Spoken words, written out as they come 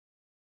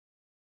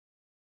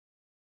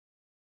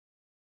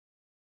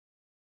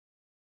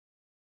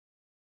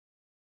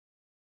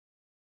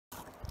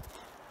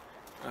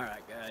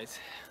guys.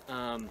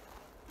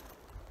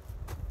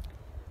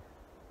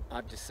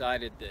 I've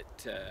decided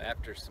that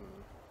after some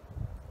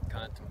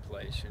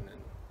contemplation and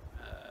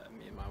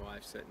me and my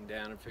wife sitting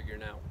down and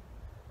figuring out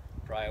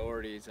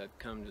priorities, I've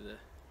come to the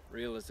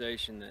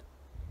realization that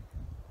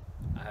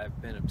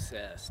I've been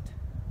obsessed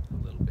a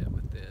little bit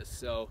with this.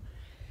 So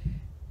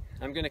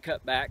I'm going to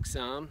cut back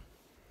some.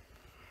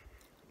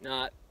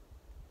 I'm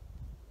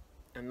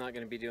not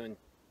going to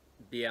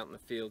be out in the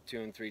field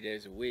 2 and 3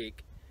 days a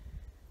week,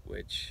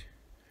 which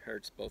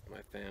hurts both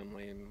my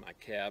family and my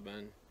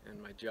cabin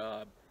and my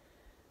job.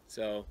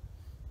 So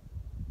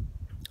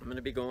I'm going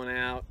to be going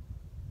out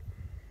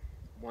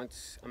I'm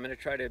going to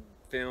try to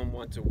film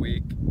once a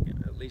week,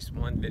 at least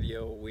one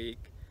video a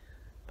week.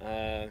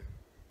 And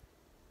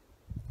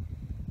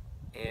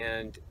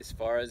as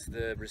far as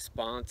the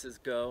responses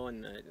go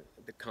and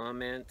the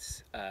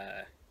comments,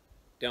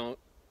 don't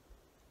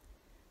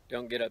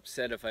get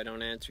upset if I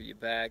don't answer you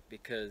back,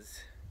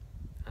 because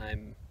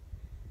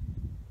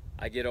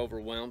I get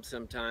overwhelmed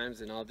sometimes,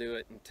 and I'll do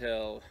it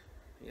until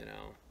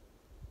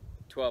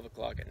 12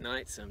 o'clock at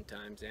night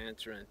sometimes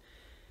answering,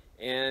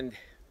 and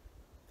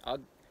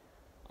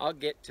I'll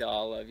get to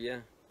all of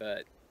you,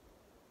 but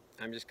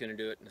I'm just going to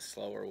do it in a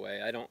slower way.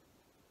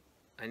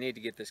 I need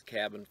to get this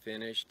cabin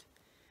finished.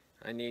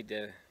 I need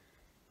to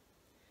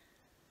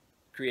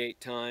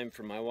create time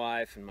for my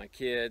wife and my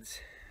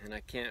kids, and I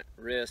can't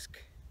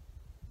risk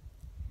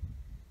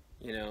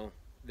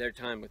their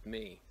time with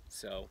me.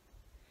 So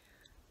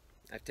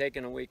I've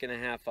taken a week and a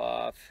half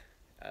off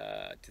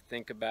to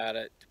think about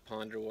it, to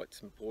ponder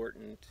what's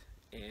important,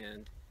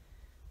 and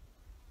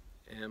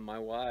my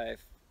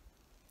wife,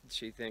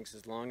 she thinks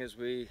as long as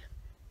we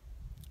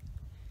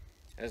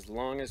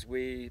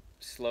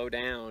slow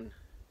down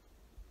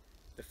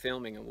the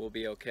filming, and we'll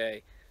be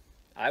okay.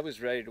 I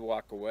was ready to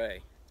walk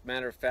away. As a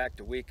matter of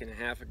fact, a week and a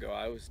half ago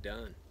I was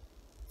done.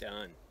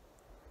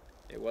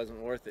 It wasn't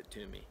worth it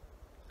to me.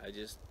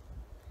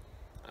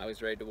 I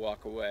was ready to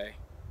walk away.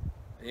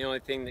 And the only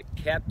thing that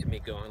kept me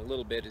going a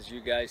little bit is you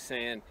guys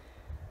saying,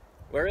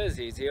 where is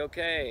he? Is he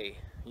okay?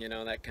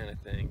 That kind of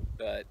thing.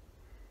 But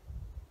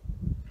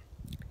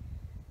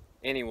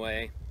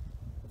anyway,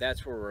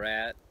 that's where we're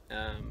at.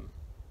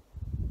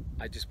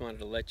 I just wanted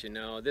to let you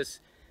know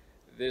this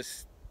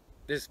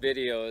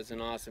video is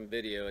an awesome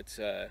video.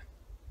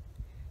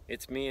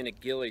 It's me in a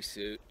ghillie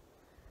suit,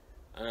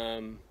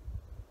 and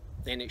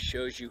it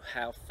shows you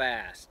how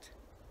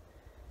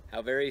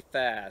very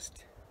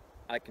fast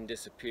I can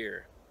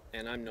disappear.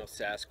 And I'm no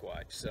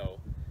Sasquatch, so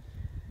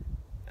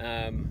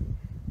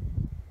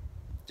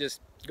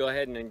just go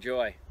ahead and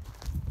enjoy.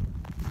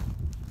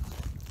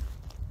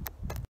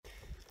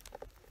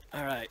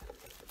 Alright,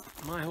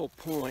 my whole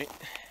point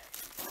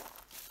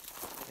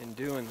in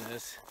doing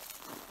this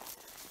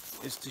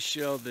is to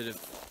show that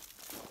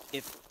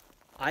if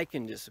I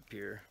can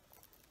disappear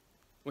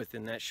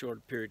within that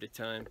short period of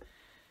time,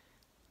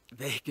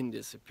 they can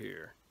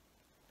disappear.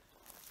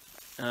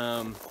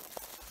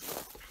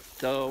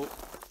 So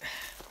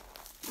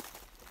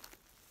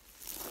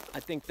I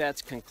think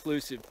that's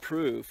conclusive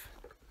proof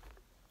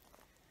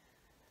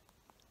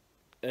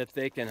that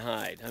they can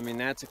hide. I mean,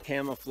 that's a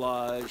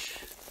camouflage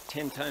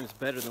 10 times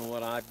better than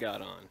what I've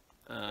got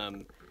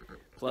on.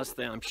 Plus,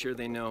 I'm sure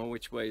they know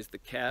which ways the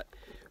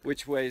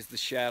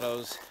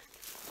shadows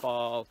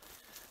fall,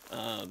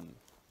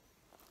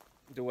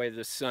 the way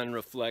the sun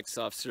reflects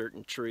off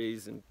certain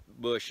trees and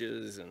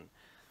bushes, and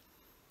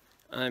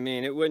I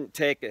mean, it wouldn't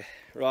take a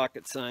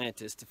rocket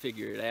scientist to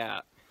figure it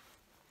out.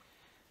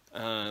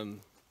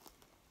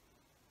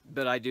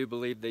 But I do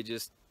believe they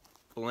just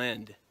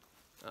blend.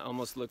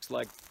 Almost looks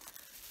like,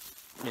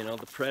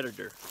 the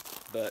predator.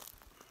 But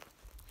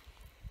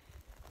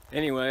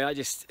anyway, I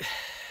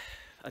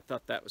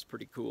thought that was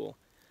pretty cool.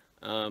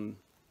 I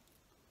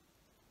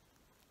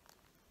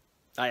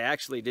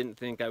actually didn't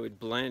think I would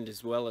blend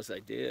as well as I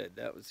did.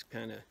 That was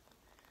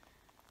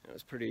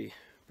pretty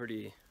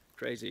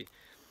crazy.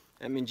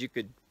 That means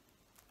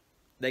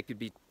they could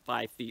be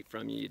 5 feet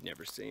from you, you'd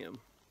never see them.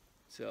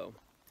 So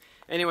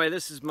anyway,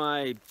 this is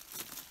my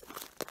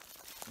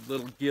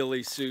little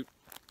ghillie suit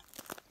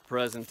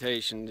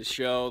presentation to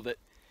show that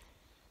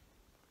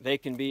they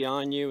can be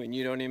on you and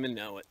you don't even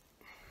know it.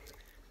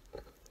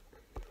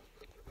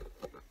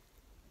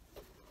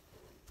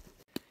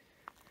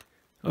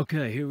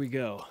 Okay, here we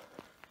go.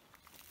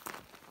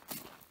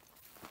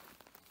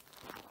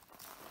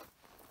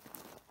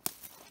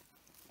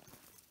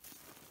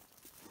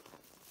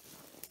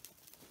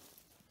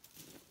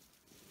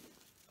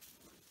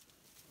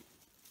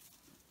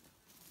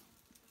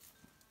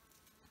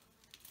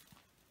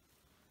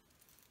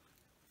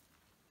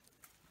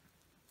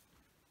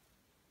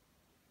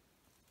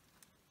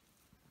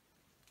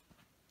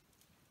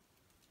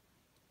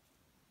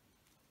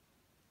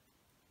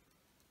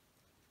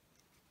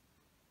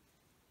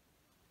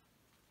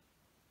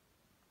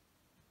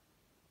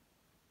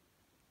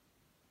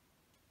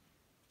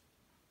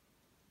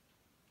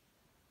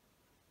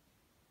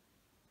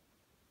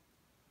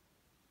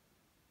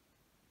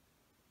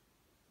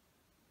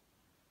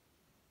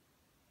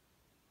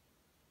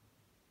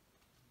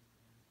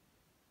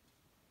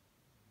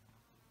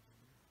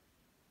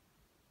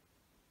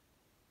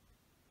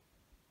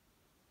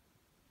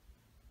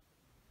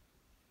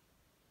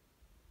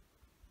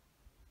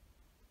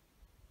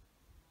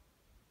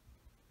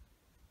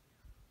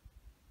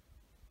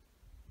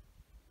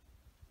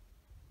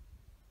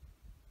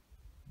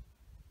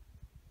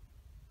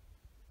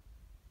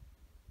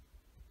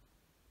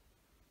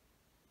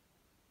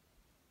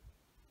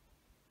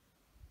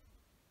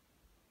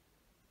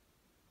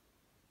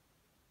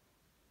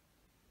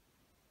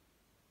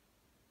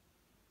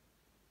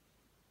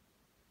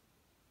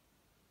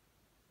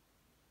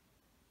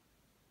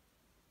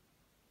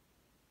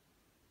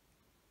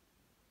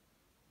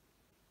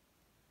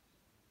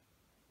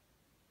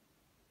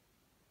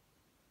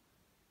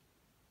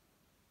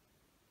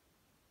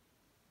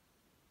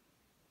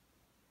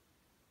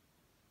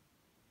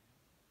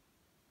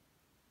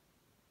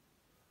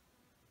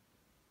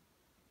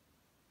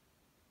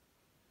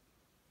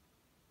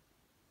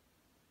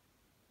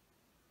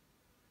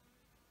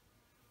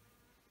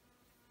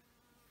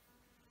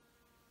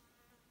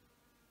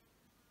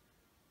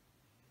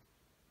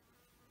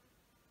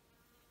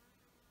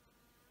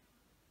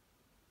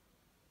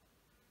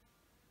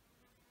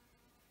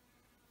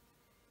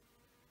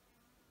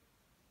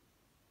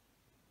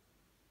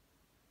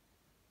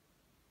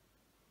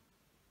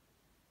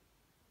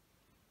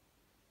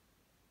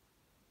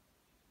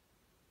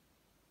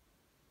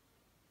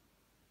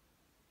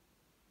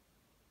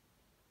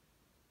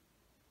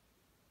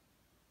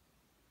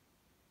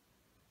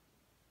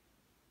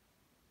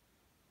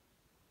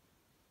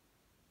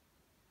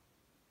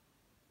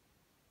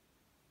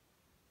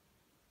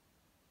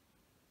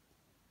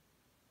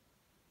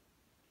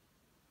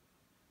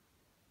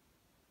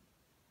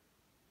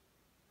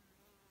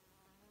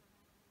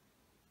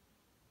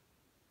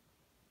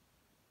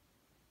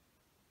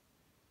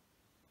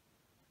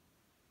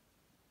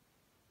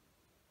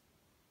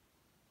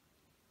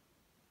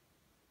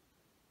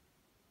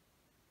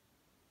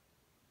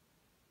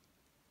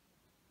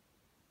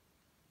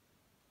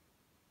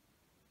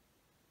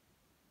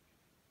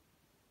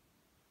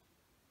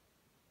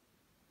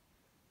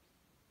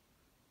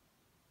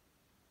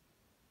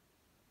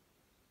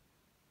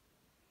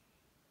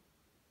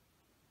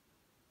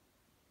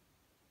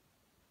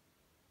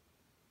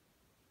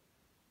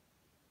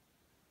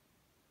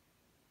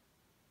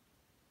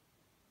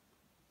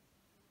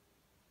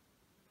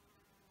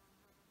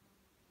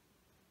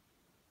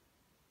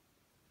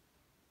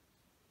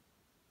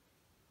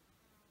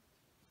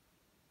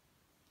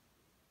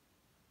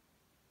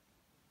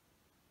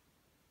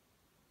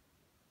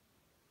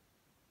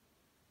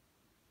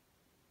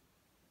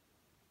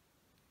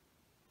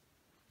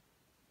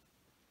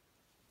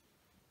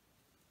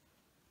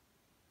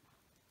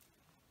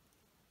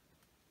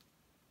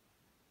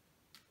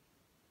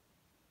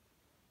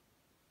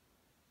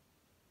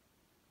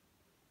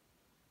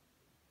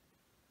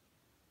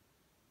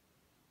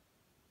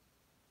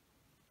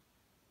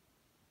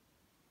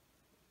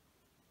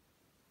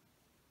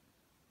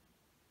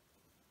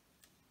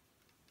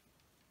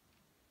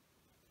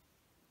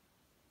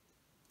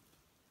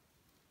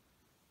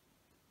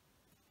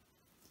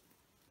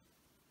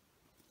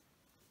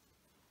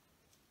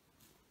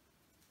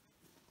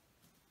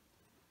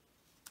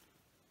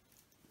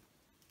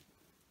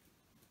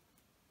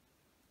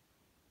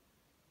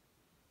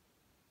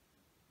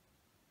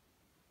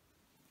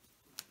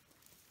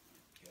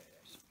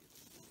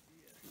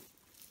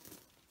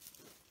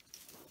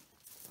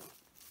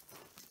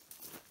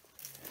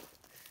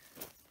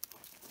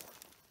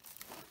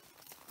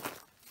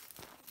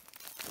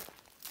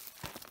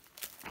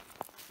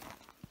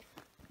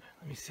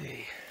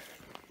 see.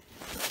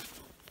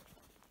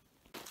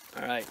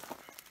 All right.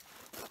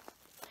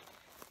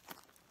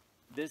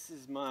 This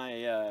is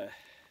my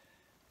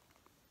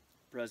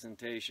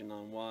presentation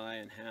on why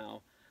and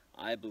how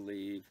I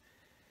believe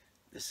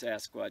the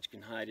Sasquatch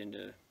can hide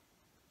into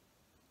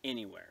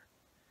anywhere.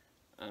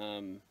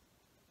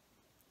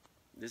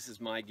 This is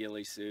my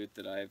ghillie suit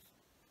that I've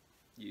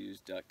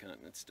used duck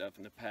hunting and stuff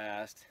in the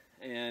past,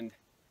 and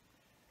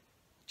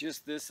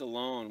just this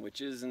alone, which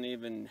isn't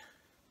even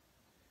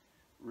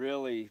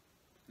really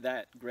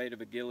that great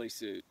of a ghillie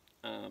suit,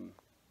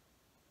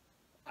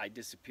 I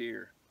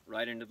disappear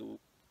right into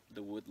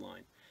the wood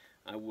line.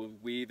 I will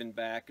weaving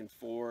back and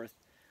forth,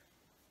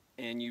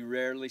 and you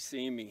rarely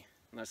see me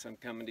unless I'm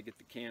coming to get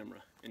the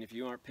camera. And if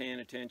you aren't paying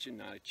attention,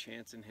 not a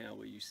chance in hell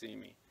will you see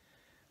me.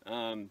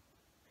 And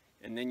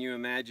then you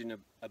imagine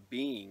a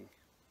being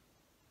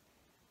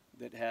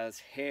that has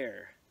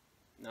hair,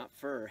 not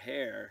fur,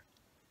 hair,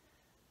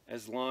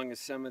 as long as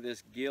some of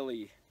this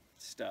ghillie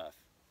stuff,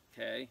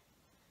 okay?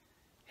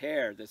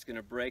 Hair that's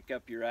gonna break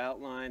up your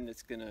outline,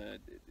 that's gonna,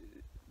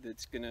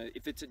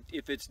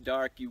 if it's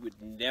dark, you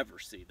would never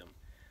see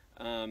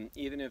them.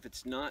 Even if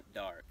it's not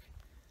dark,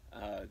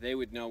 they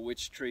would know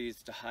which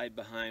trees to hide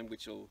behind,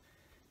 which will,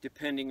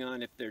 depending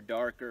on if they're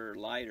darker or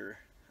lighter.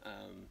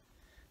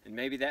 And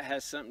maybe that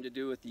has something to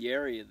do with the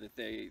area that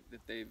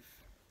they've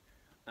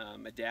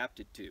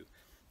adapted to.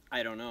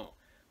 I don't know.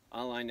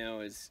 All I know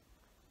is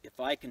if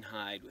I can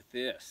hide with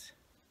this,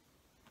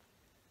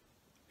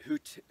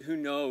 who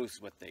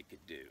knows what they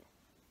could do?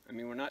 I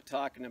mean, we're not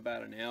talking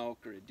about an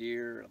elk or a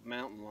deer or a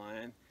mountain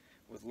lion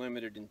with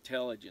limited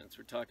intelligence.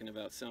 We're talking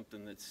about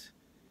something that's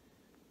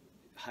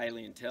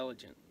highly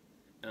intelligent,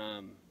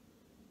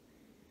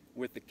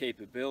 with the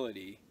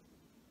capability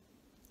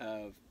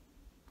of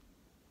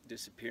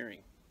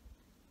disappearing.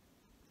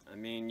 I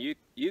mean, you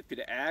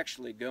could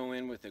actually go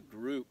in with a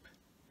group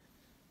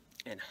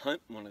and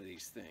hunt one of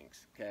these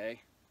things,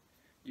 okay?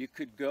 You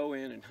could go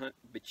in and hunt,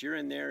 but you're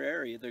in their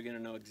area. They're going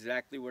to know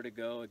exactly where to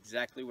go,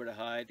 exactly where to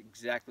hide,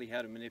 exactly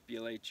how to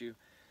manipulate you,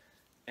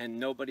 and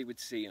nobody would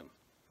see them.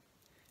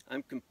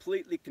 I'm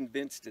completely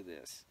convinced of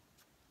this.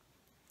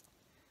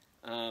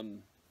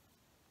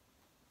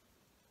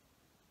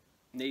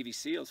 Navy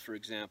SEALs, for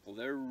example,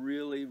 they're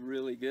really,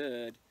 really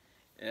good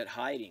at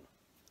hiding.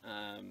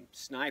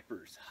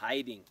 Snipers,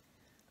 hiding.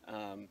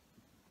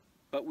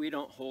 But we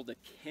don't hold a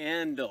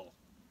candle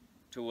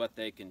to what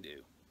they can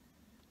do.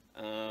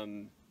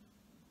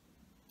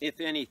 If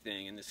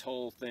anything, in this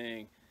whole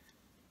thing,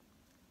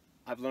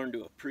 I've learned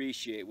to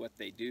appreciate what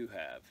they do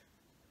have.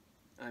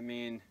 I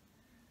mean,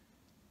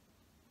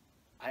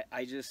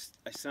 I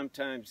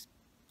sometimes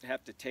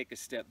have to take a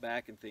step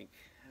back and think,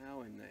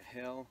 how in the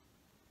hell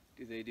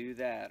do they do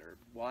that? Or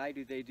why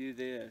do they do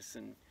this?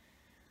 And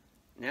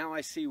now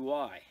I see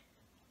why.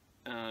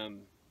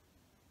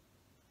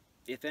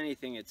 If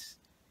anything, it's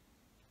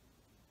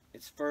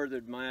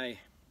furthered my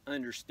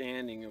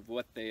understanding of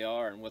what they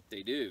are and what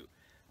they do.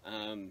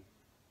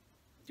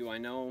 Do I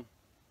know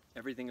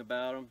everything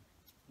about them?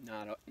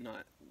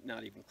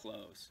 Not even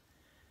close.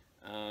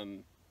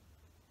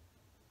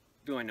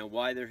 Do I know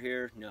why they're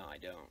here? No, I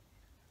don't.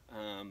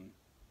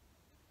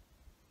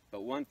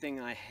 But one thing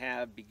I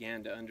have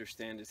began to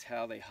understand is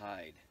how they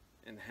hide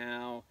and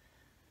how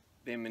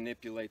they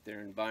manipulate their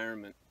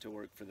environment to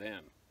work for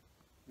them,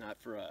 not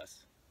for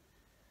us.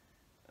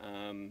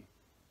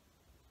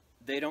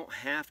 They don't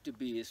have to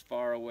be as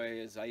far away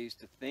as I used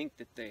to think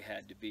that they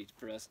had to be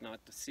for us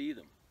not to see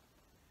them.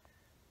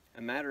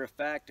 A matter of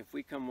fact, if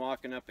we come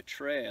walking up a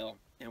trail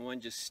and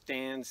one just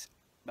stands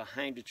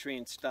behind a tree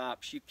and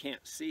stops, you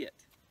can't see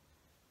it.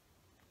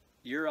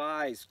 Your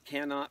eyes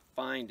cannot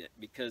find it,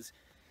 because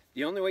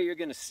the only way you're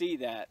going to see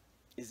that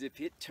is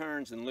if it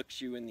turns and looks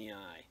you in the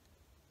eye.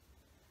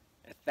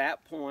 At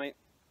that point,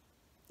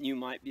 you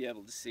might be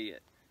able to see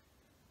it.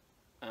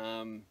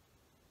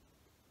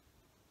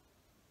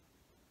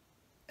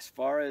 As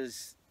far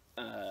as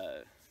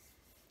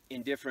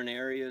in different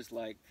areas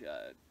like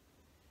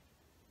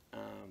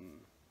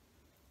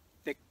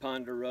thick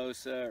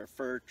ponderosa or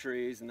fir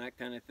trees and that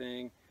kind of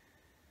thing,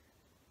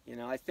 you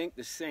know, I think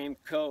the same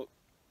coat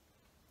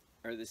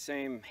or the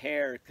same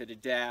hair could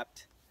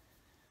adapt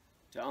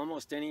to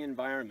almost any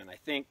environment. I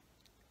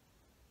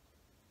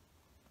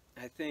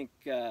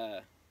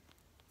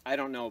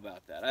don't know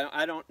about that.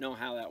 I don't know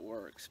how that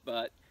works,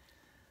 but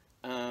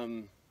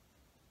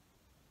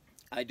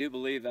I do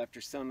believe after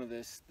some of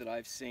this that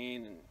I've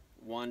seen and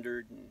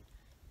wondered and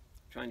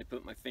trying to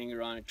put my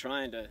finger on it,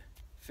 trying to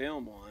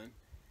film on,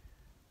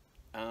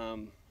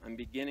 I'm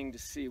beginning to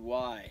see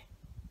why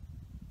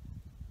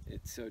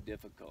it's so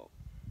difficult.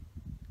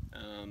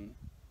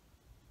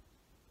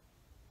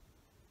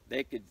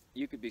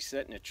 You could be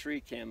setting a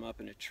tree cam up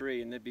in a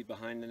tree and they'd be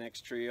behind the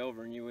next tree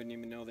over and you wouldn't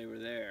even know they were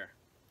there.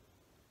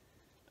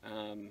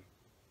 And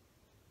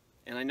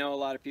I know a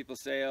lot of people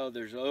say, oh,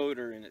 there's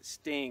odor and it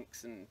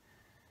stinks and,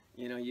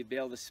 you know, you'd be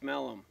able to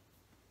smell them.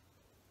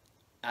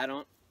 I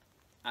don't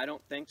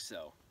think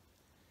so.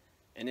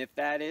 And if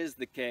that is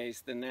the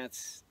case, then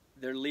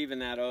they're leaving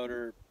that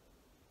odor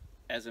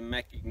as a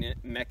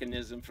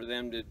mechanism for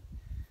them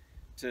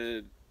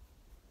to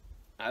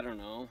I don't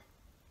know,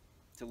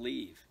 to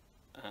leave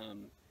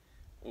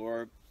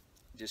or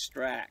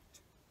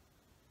distract.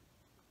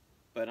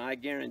 But I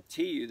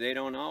guarantee you they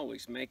don't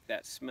always make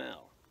that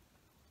smell.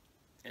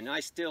 And I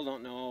still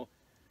don't know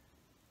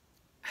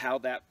how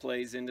that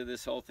plays into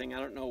this whole thing. I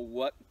don't know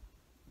what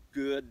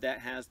good that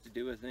has to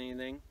do with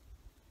anything.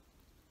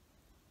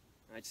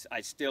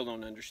 I still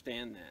don't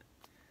understand that.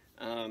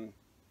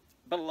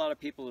 But a lot of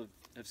people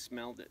have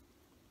smelled it.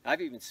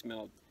 I've even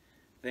smelled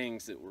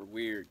things that were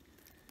weird.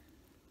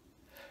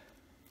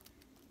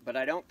 But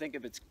I don't think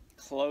if it's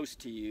close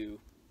to you,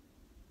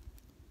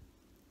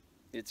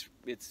 it's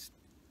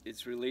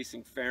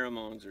releasing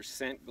pheromones or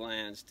scent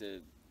glands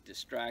to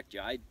distract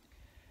you. I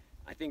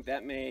think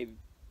that may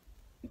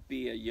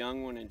be a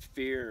young one in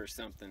fear or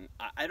something.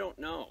 I don't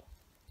know.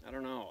 I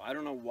don't know. I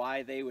don't know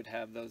why they would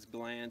have those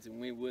glands and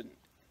we wouldn't.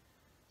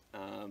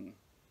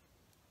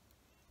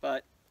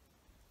 But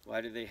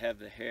why do they have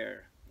the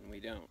hair and we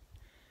don't?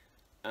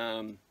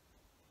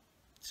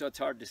 So it's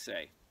hard to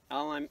say.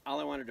 All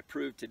I wanted to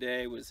prove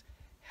today was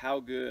how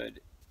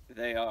good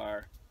they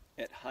are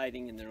at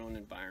hiding in their own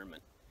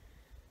environment.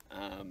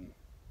 And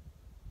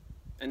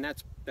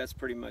that's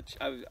pretty much.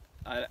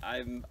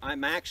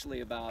 I'm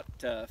actually about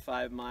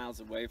 5 miles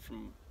away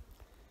from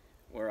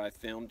where I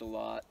filmed a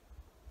lot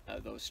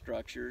of those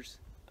structures.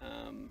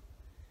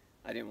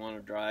 I didn't want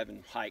to drive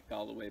and hike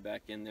all the way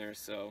back in there,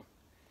 so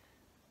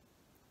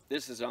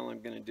this is all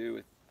I'm going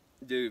to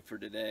do for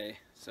today.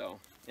 So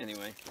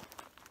anyway.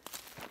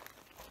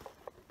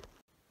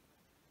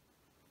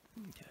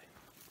 Okay.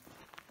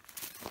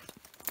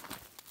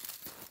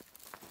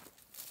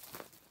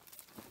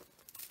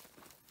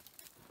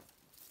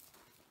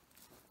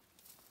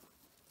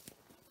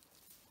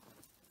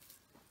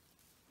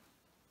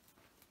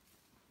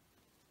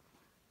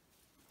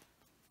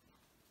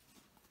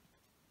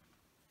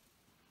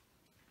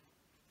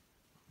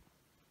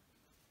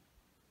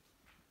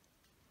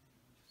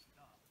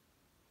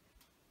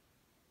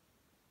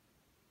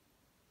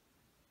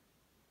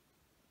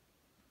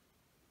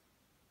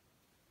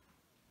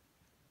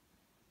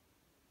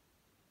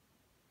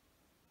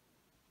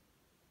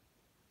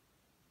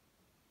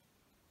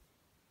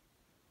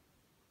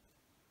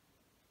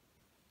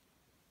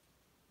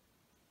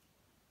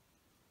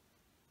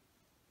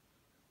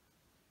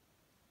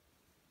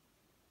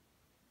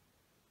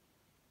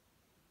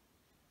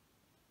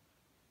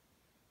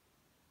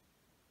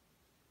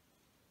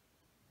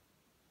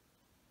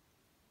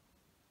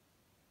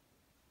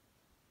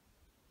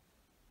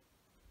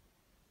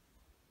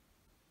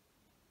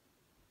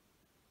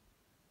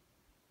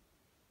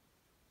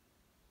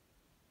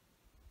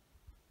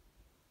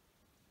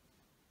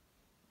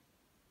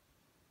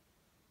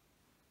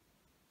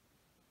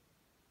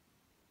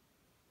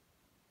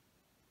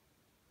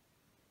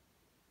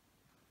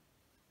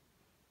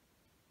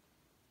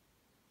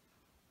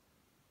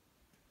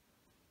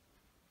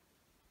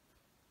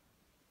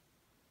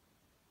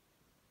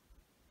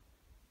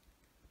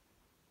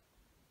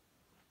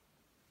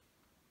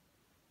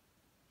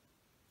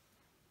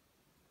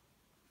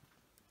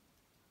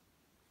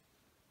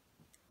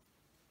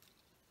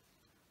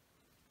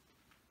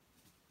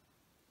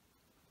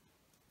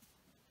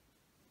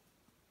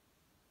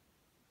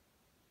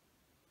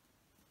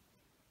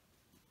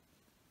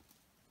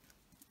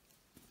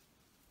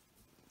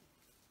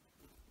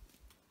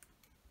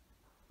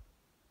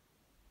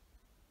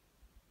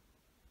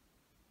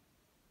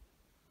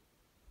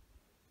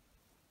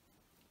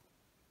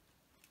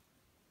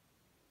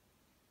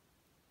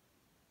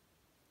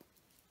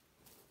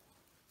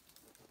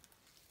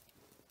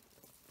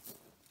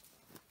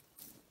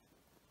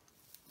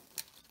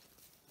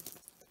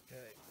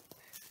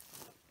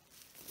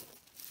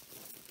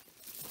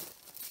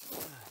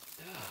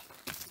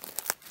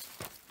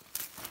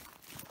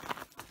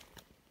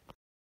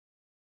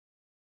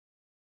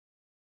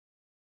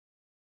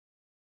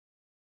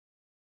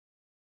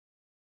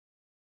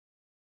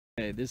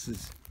 Okay, this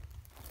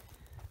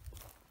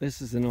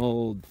is an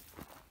old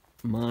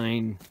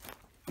mine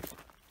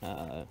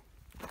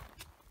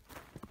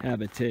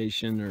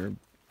habitation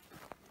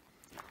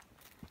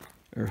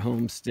or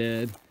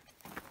homestead.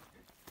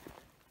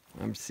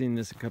 I've seen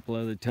this a couple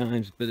other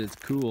times, but it's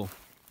cool.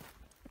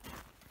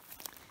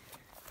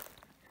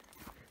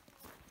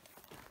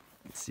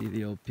 See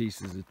the old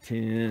pieces of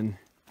tin.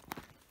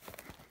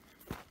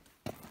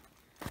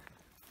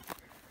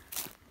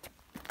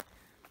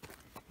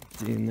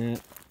 Seeing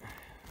that?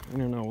 I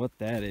don't know what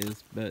that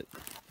is, but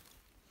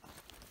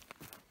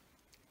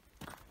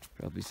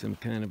probably some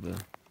kind of a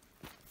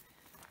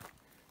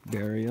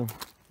burial.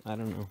 I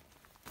don't know.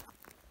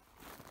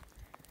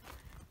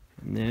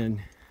 And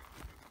then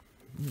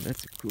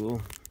that's a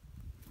cool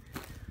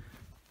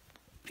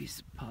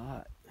piece of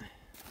pot.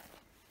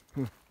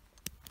 Huh.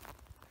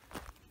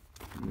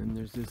 And then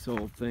there's this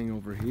old thing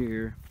over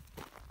here.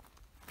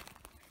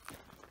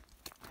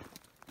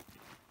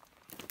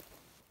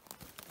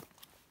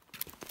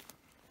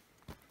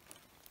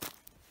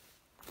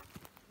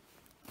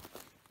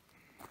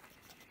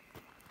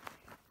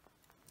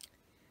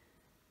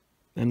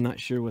 I'm not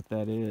sure what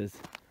that is.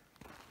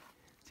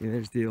 See,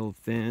 there's the old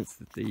fence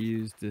that they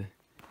used to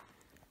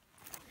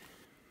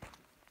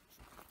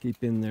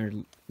keep in their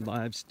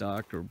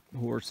livestock or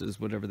horses,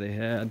 whatever they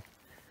had.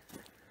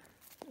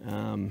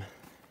 The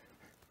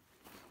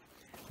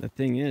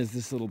thing is,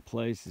 this little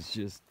place is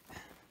just,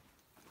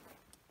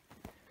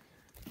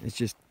 it's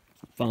just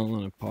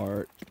falling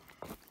apart.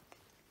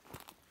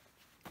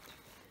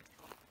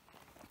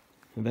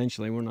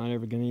 Eventually, we're not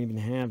ever going to even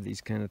have these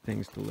kind of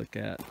things to look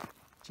at.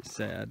 Just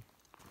sad.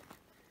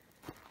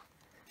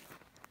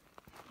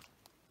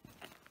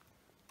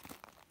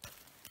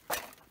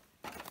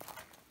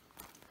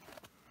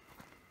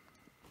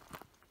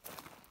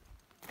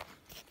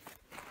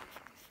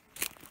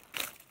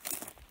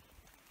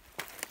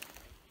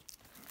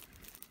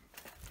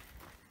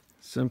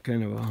 Some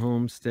kind of a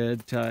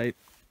homestead type.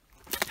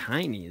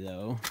 Tiny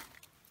though.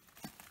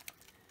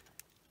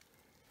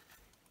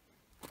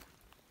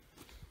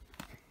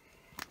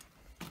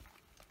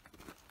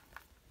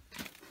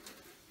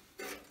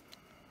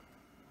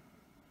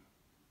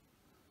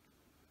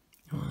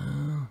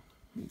 Wow,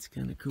 it's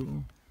kind of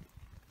cool.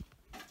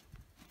 A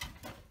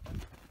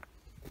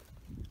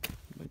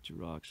bunch of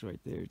rocks right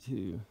there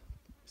too,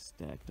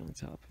 stacked on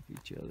top of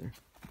each other.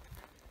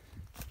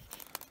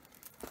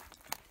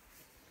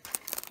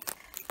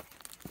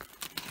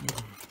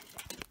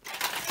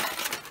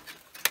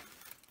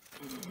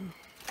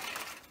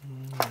 I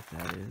don't know what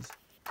that is.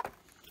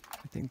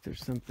 I think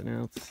there's something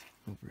else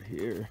over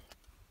here.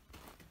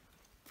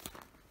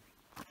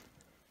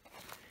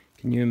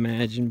 Can you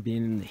imagine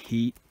being in the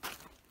heat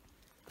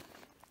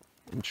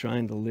and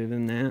trying to live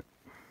in that?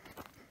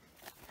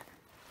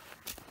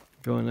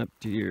 Going up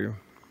to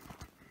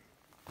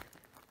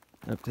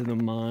the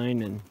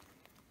mine and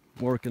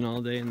working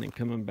all day and then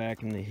coming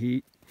back in the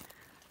heat.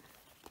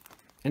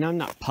 And I'm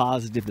not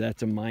positive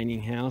that's a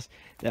mining house.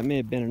 That may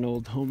have been an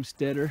old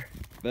homesteader,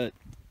 but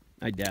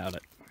I doubt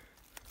it.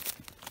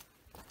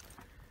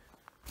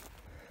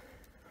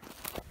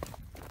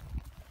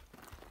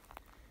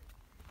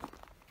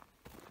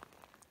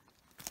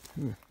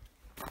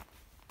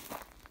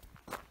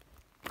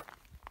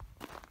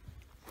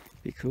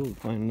 Be cool to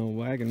find an old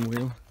wagon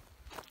wheel.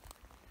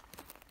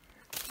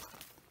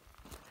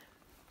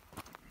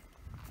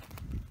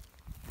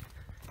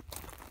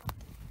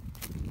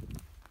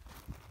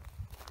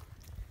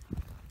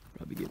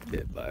 Probably get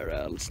bit by a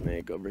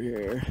rattlesnake over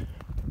here.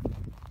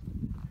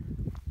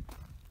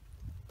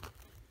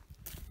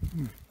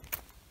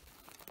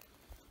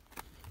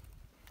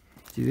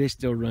 See, they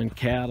still run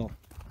cattle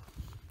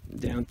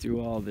down through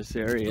all this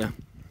area.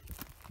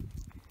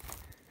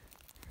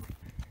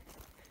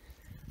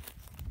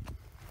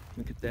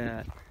 Look at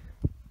that.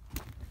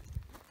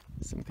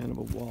 Some kind of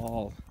a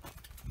wall.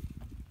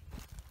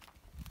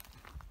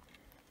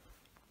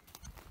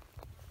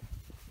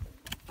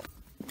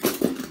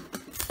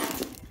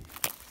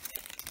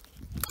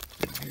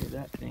 Here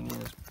that thing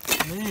is.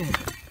 Man.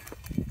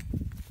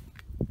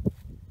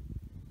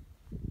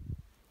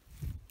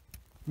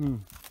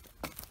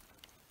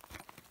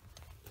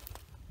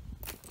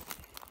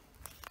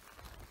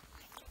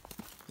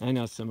 I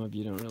know some of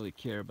you don't really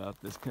care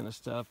about this kind of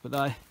stuff,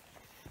 but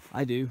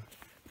I do.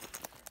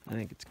 I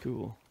think it's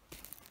cool.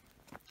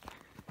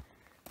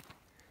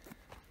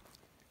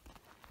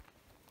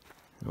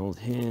 An old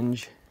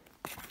hinge.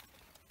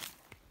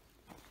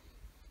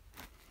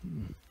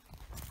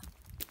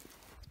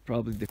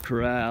 Probably the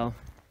corral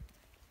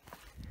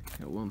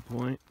at one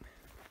point.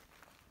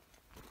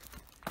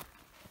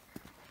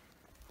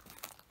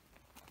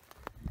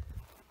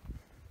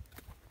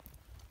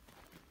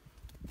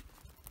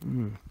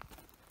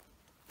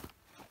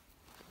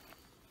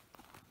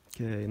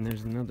 Okay, and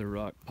there's another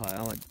rock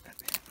pile.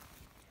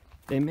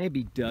 They may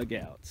be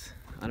dugouts.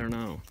 I don't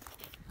know.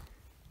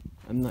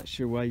 I'm not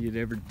sure why you'd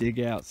ever dig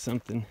out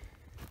something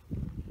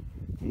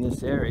in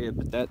this area,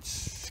 but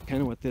that's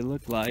kind of what they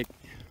look like.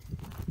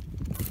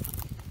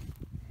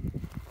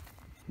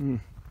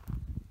 Pretty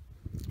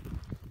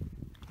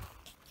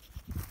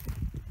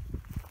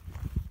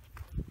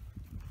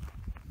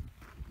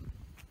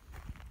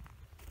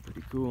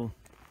cool.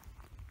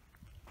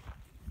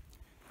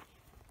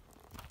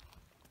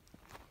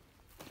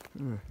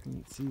 I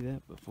didn't see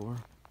that before.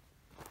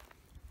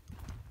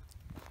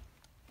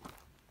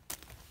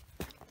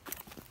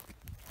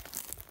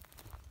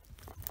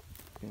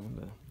 Kind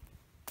of a,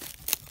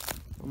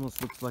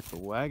 almost looks like a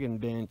wagon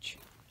bench.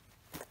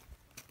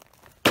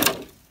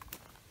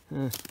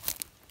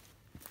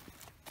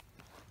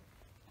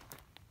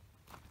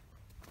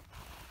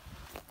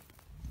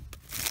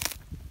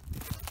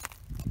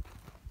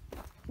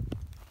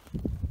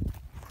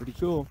 Pretty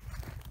cool.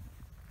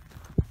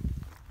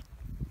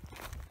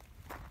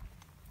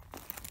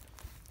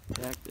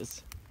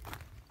 Cactus.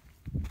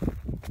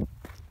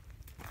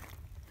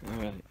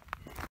 Alright.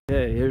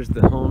 Okay, here's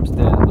the homestead.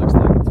 It looks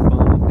like it's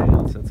falling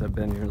down since I've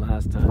been here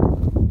last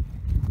time.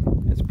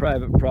 It's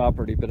private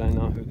property, but I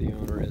know who the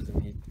owner is,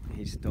 and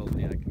he's told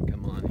me I can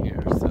come on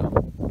here,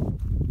 so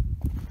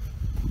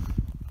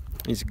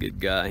he's a good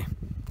guy.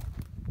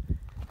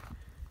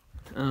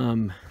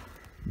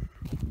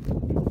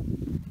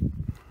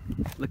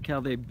 Look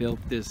how they built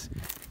this.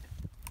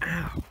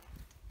 Ow.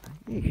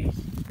 Jeez.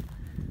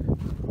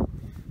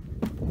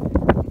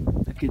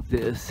 Look at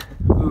this.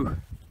 Ooh.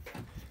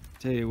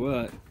 Tell you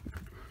what.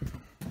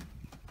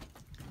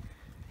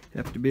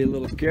 Have to be a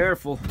little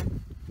careful.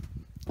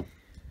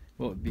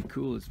 What would be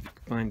cool is if you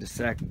could find a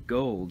sack of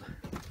gold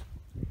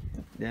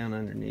down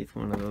underneath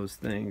one of those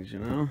things, you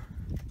know?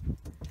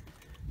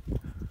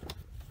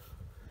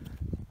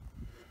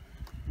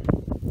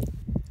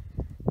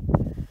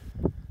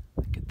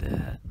 Look at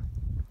that.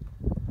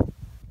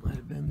 Might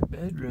have been the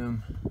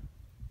bedroom.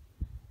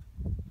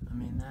 I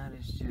mean, that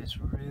is just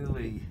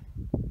really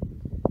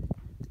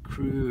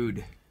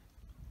crude,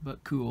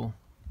 but cool.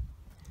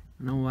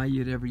 I don't know why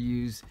you'd ever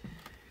use,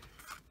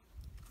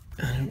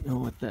 I don't know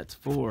what that's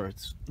for.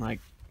 It's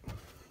like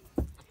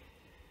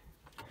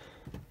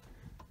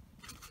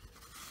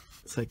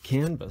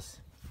canvas.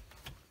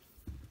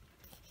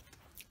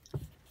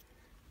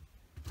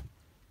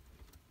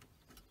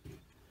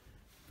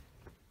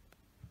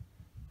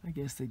 I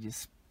guess they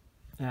just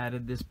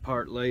added this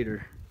part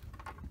later.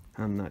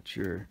 I'm not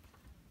sure.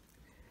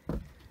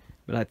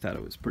 But I thought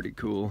it was pretty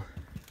cool.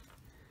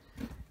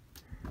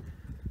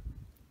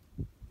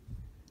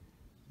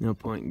 No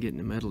point in getting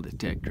a metal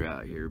detector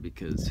out here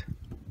because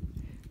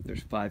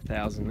there's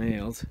 5,000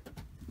 nails.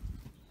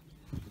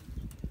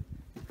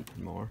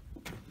 More.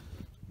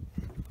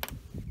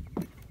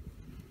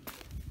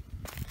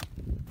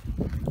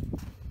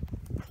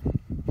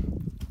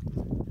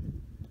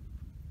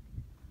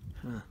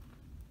 Huh.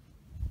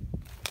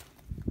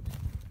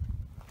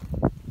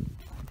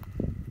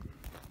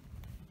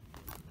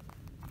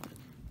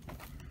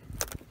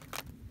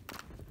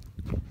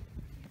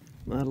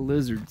 A lot of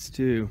lizards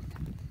too.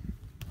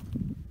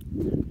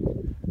 I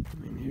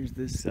mean, here's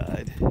this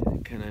side.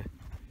 Kind of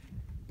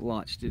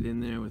blotched it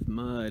in there with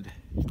mud.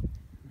 I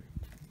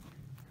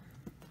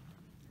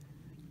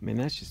mean,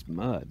 that's just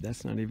mud.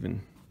 That's not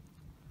even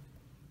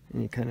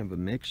any kind of a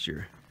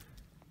mixture.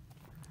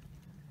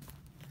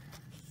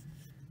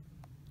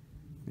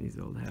 These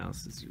old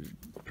houses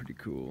are pretty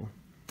cool.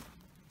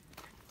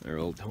 They're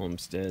old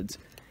homesteads.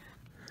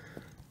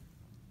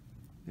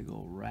 Big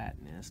old rat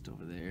nest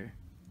over there.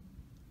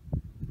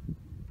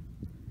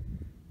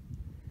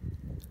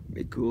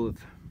 Be cool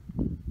if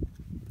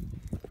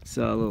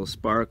saw a little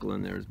sparkle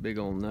and there was a big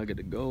old nugget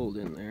of gold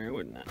in there,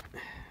 wouldn't it?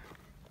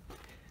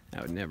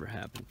 That would never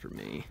happen for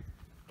me.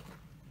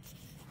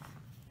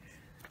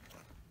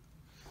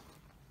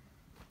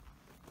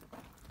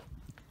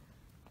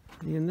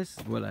 And this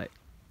is what I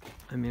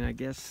mean, I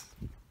guess,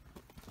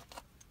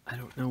 I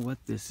don't know what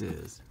this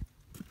is.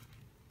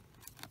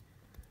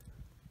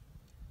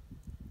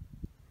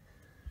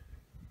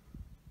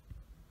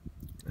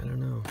 I don't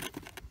know.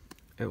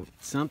 Oh,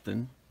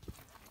 something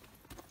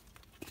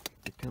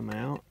to come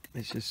out.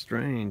 It's just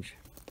strange.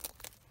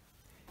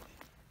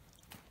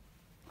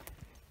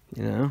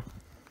 You know?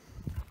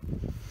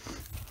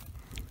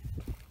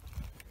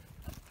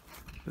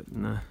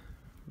 Putting the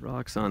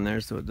rocks on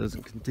there so it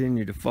doesn't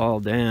continue to fall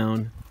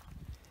down.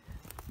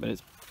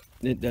 But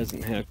it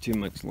doesn't have too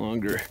much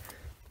longer.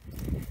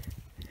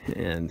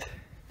 And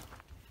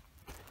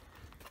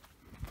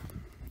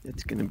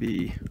it's gonna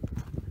be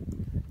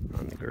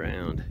on the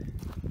ground.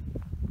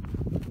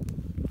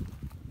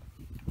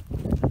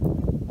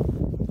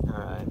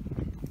 Alright,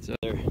 so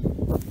they're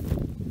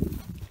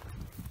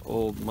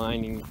old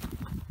mining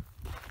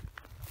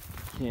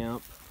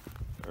camp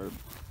or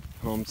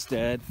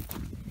homestead.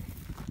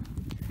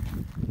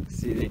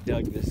 See, they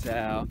dug this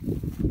out.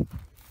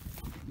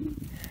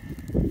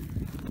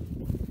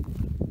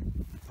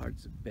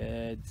 Parts of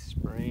beds,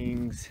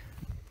 springs.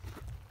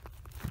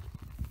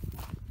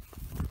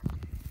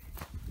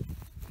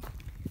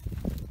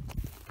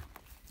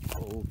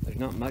 Old, there's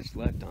not much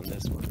left on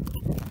this one.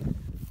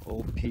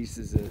 Old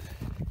pieces of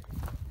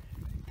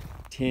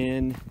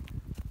tin.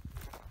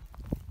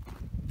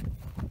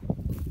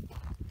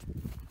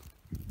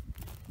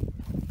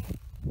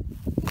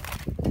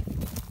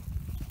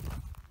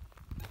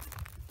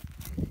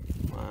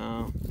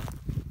 Wow,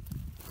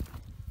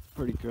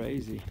 pretty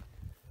crazy.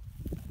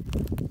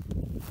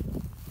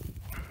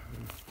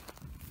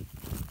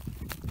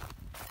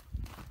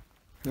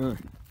 Huh.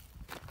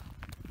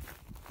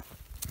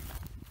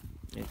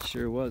 It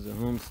sure was a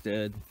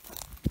homestead.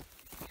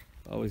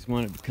 Always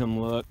wanted to come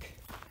look,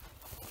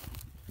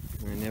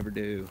 and I never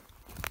do.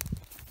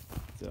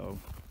 So,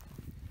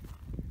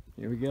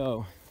 here we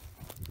go.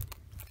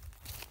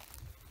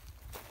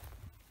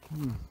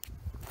 It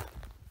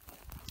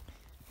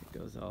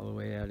goes all the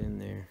way out in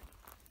there.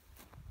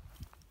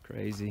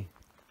 Crazy.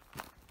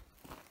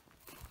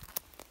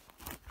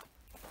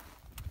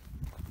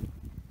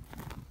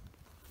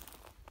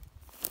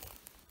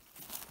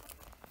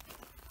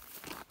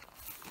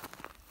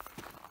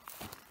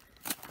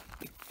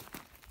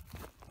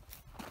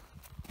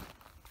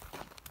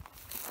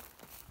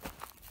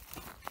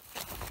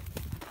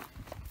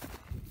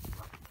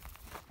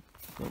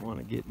 Don't want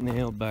to get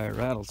nailed by a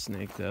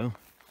rattlesnake though.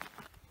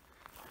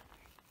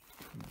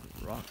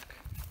 Rock.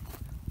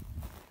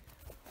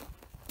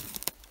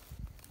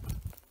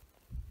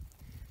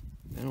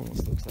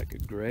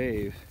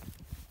 grave.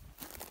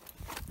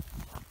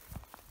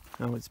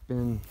 How it's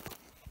been,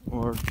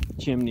 or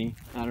chimney,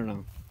 I don't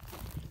know.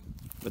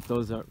 But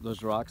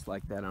those rocks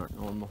like that aren't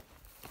normal.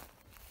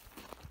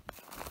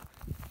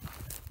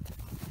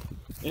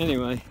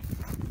 Anyway,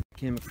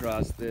 came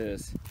across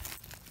this.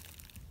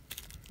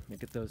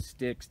 Look at those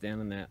sticks down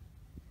in that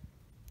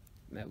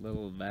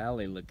little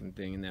valley looking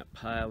thing, and that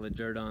pile of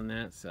dirt on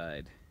that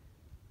side.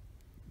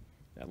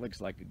 That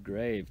looks like a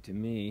grave to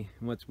me.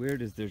 And what's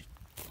weird is there's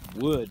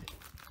wood.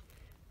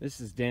 This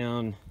is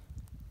down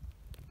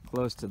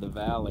close to the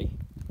valley.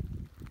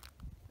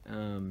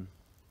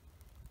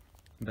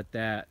 But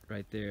that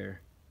right there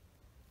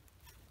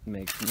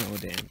makes no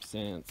damn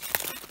sense.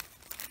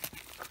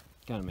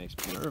 Kind of makes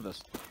me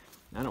nervous.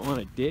 I don't want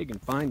to dig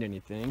and find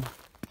anything.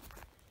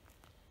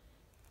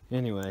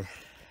 Anyway,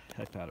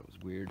 I thought it was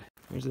weird.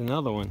 Here's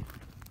another one.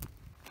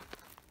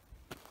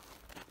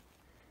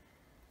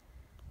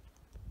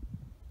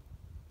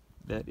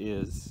 That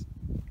is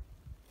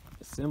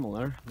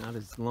similar, not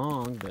as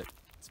long, but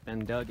it's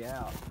been dug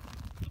out.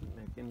 Doesn't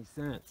make any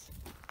sense.